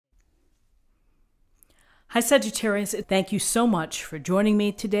Hi Sagittarius, thank you so much for joining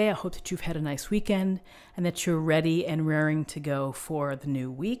me today. I hope that you've had a nice weekend and that you're ready and raring to go for the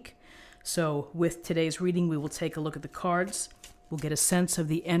new week. So with today's reading, we will take a look at the cards. We'll get a sense of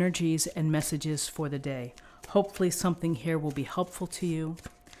the energies and messages for the day. Hopefully something here will be helpful to you.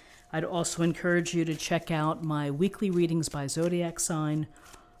 I'd also encourage you to check out my weekly readings by zodiac sign,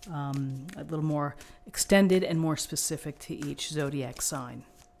 a little more extended and more specific to each zodiac sign.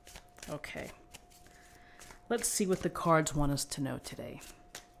 Okay. Let's see what the cards want us to know today.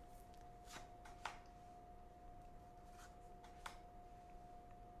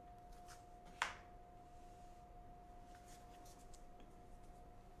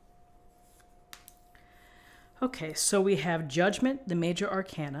 Okay, so we have Judgment, the major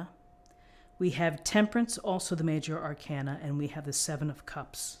arcana. We have Temperance, also the major arcana, and we have the Seven of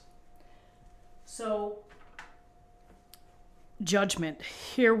Cups. So, Judgment,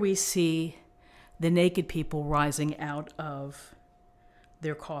 here we see the naked people rising out of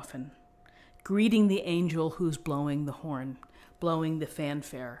their coffin, greeting the angel who's blowing the horn, blowing the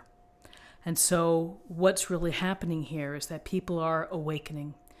fanfare. And so what's really happening here is that people are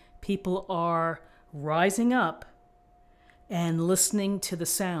awakening. People are rising up and listening to the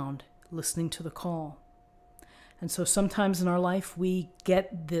sound, listening to the call. And so sometimes in our life we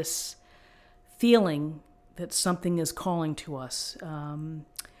get this feeling that something is calling to us. And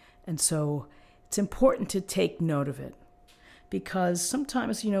so it's important to take note of it, because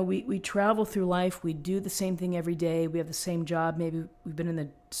sometimes, we travel through life, we do the same thing every day, we have the same job, maybe we've been in the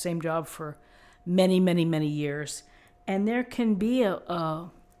same job for many, many, many years, and there can be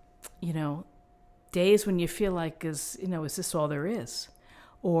days when you feel like, is this all there is?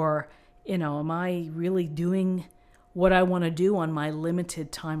 Or, am I really doing what I want to do on my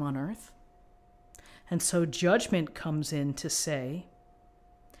limited time on earth? And so Judgment comes in to say,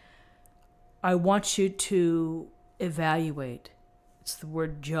 I want you to evaluate. It's the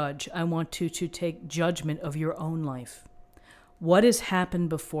word judge. I want you to take judgment of your own life. What has happened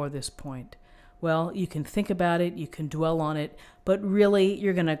before this point? Well, you can think about it, you can dwell on it, but really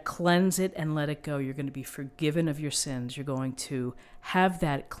you're going to cleanse it and let it go. You're going to be forgiven of your sins. You're going to have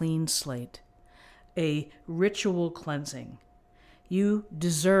that clean slate, a ritual cleansing. You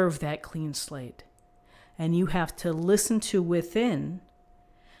deserve that clean slate. And you have to listen to within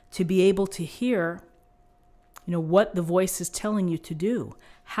to be able to hear, what the voice is telling you to do,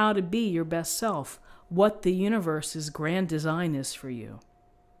 how to be your best self, what the universe's grand design is for you.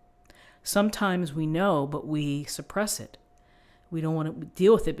 Sometimes we know, but we suppress it. We don't want to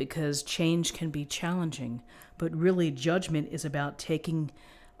deal with it because change can be challenging. But really, Judgment is about taking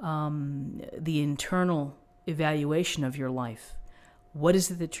the internal evaluation of your life. What is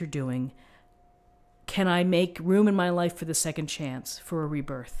it that you're doing? Can I make room in my life for the second chance, for a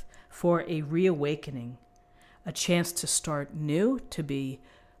rebirth, for a reawakening, a chance to start new, to be,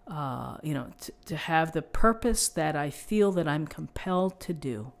 to have the purpose that I feel that I'm compelled to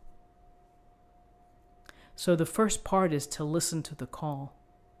do? So the first part is to listen to the call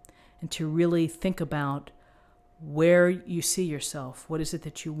and to really think about where you see yourself. What is it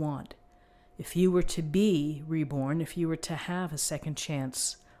that you want? If you were to be reborn, if you were to have a second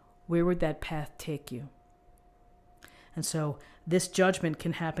chance, where would that path take you? And so this judgment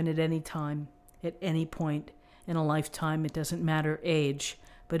can happen at any time, at any point in a lifetime. It doesn't matter age,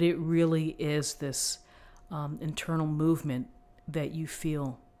 but it really is this internal movement that you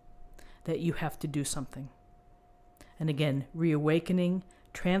feel that you have to do something. And again, reawakening,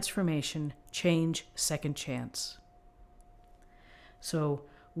 transformation, change, second chance. So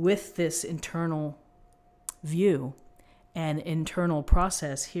with this internal view and internal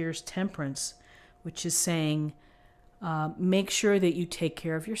process, here's Temperance, which is saying, make sure that you take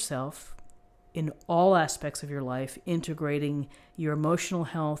care of yourself in all aspects of your life, integrating your emotional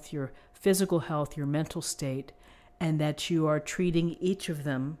health, your physical health, your mental state, and that you are treating each of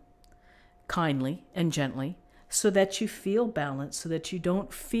them kindly and gently so that you feel balanced, so that you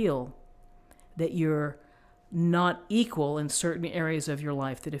don't feel that you're not equal in certain areas of your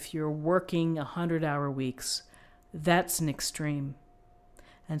life, that if you're working 100-hour weeks, that's an extreme.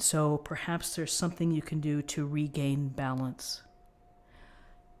 And so perhaps there's something you can do to regain balance.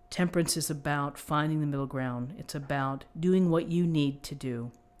 Temperance is about finding the middle ground. It's about doing what you need to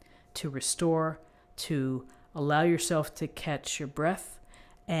do to restore, to allow yourself to catch your breath,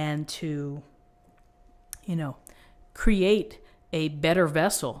 and to, create a better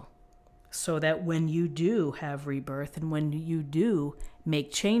vessel so that when you do have rebirth and when you do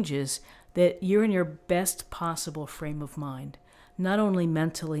make changes, that you're in your best possible frame of mind, not only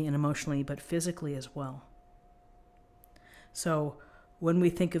mentally and emotionally, but physically as well. So When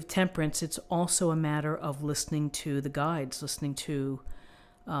we think of temperance, it's also a matter of listening to the guides, listening to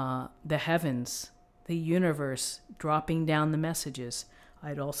the heavens, the universe, dropping down the messages.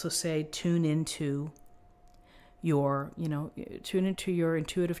 I'd also say tune into your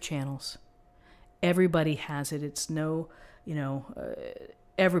intuitive channels. Everybody has it. It's no,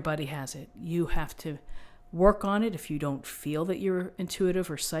 everybody has it. You have to work on it if you don't feel that you're intuitive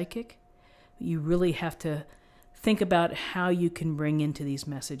or psychic. You really have to think about how you can bring into these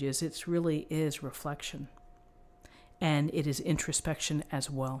messages. It really is reflection, and it is introspection as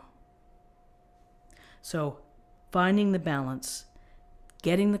well. So finding the balance,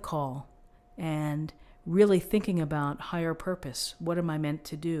 getting the call, and really thinking about higher purpose. What am I meant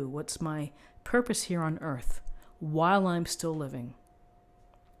to do? What's my purpose here on earth while I'm still living?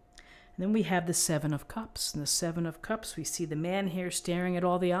 And then we have the Seven of Cups. In the Seven of Cups, we see the man here staring at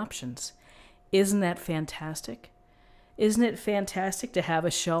all the options. Isn't that fantastic? Isn't it fantastic to have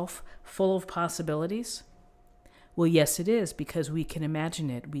a shelf full of possibilities? Well, yes, it is, because we can imagine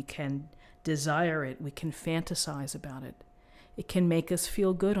it, we can desire it, we can fantasize about it. It can make us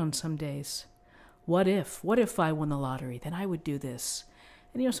feel good on some days. What if I won the lottery? Then I would do this.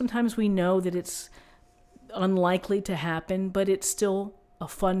 And sometimes we know that it's unlikely to happen, but it's still a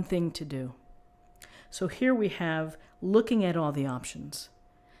fun thing to do. So here we have looking at all the options,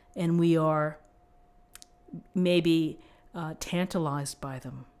 and we are maybe tantalized by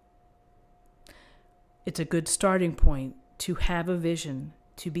them. It's a good starting point to have a vision,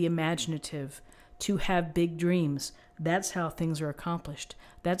 to be imaginative, to have big dreams. That's how things are accomplished.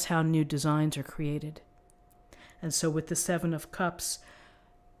 That's how new designs are created. And so with the Seven of Cups,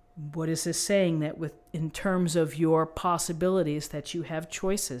 what is this saying? That in terms of your possibilities, that you have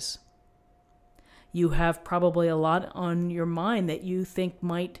choices. You have probably a lot on your mind that you think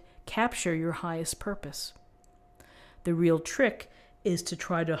might capture your highest purpose. The real trick is to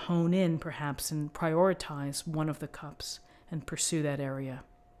try to hone in, perhaps, and prioritize one of the cups and pursue that area.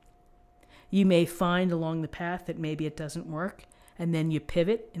 You may find along the path that maybe it doesn't work, and then you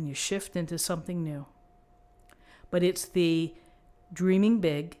pivot and you shift into something new. But it's the dreaming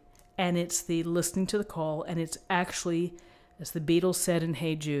big, and it's the listening to the call, and it's actually, as the Beatles said in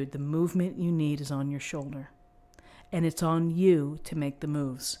Hey Jude, the movement you need is on your shoulder. And it's on you to make the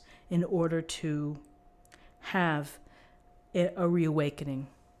moves in order to have a reawakening.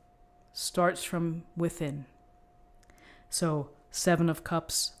 Starts from within. So, Seven of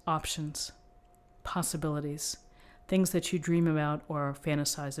Cups, options, possibilities, things that you dream about or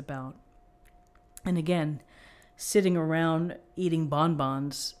fantasize about. And again, sitting around eating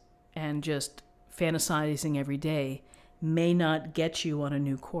bonbons and just fantasizing every day may not get you on a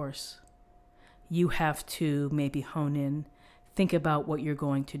new course. You have to maybe hone in, think about what you're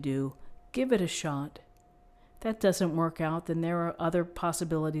going to do, give it a shot. If that doesn't work out, then there are other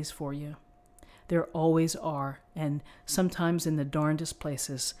possibilities for you. There always are, and sometimes in the darndest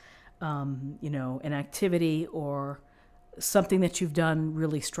places, an activity or something that you've done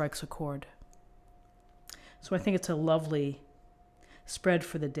really strikes a chord. So I think it's a lovely spread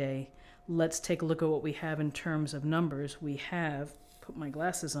for the day. Let's take a look at what we have in terms of numbers. We have, put my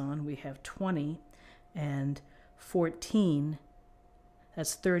glasses on, we have 20 and 14,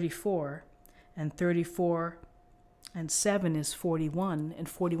 that's 34, and 34 and 7 is 41, and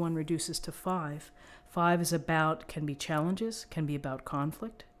 41 reduces to 5. 5 is can be challenges, can be about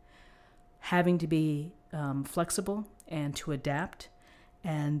conflict, having to be flexible and to adapt,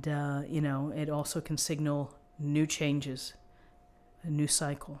 and, it also can signal new changes, a new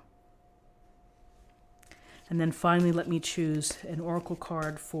cycle. And then finally, let me choose an oracle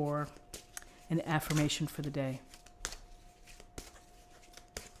card for an affirmation for the day.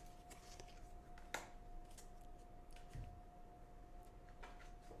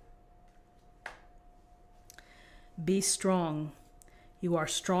 Be strong. You are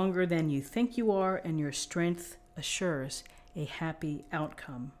stronger than you think you are, and your strength assures a happy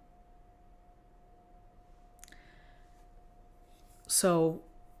outcome. So,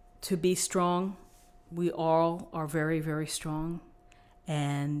 to be strong, we all are very, very strong,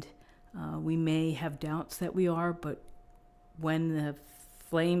 and we may have doubts that we are, but when the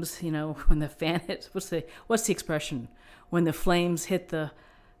flames, when the fan hits, what's the expression? When the flames hit the,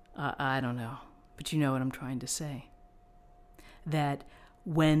 I don't know, but you know what I'm trying to say. That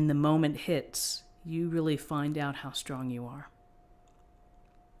when the moment hits, you really find out how strong you are.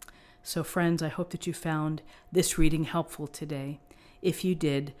 So friends, I hope that you found this reading helpful today. If you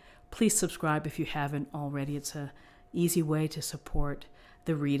did, please subscribe if you haven't already. It's an easy way to support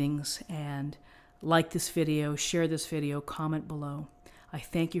the readings. And like this video, share this video, comment below. I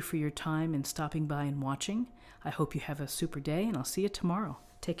thank you for your time and stopping by and watching. I hope you have a super day, and I'll see you tomorrow.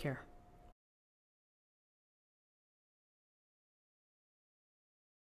 Take care.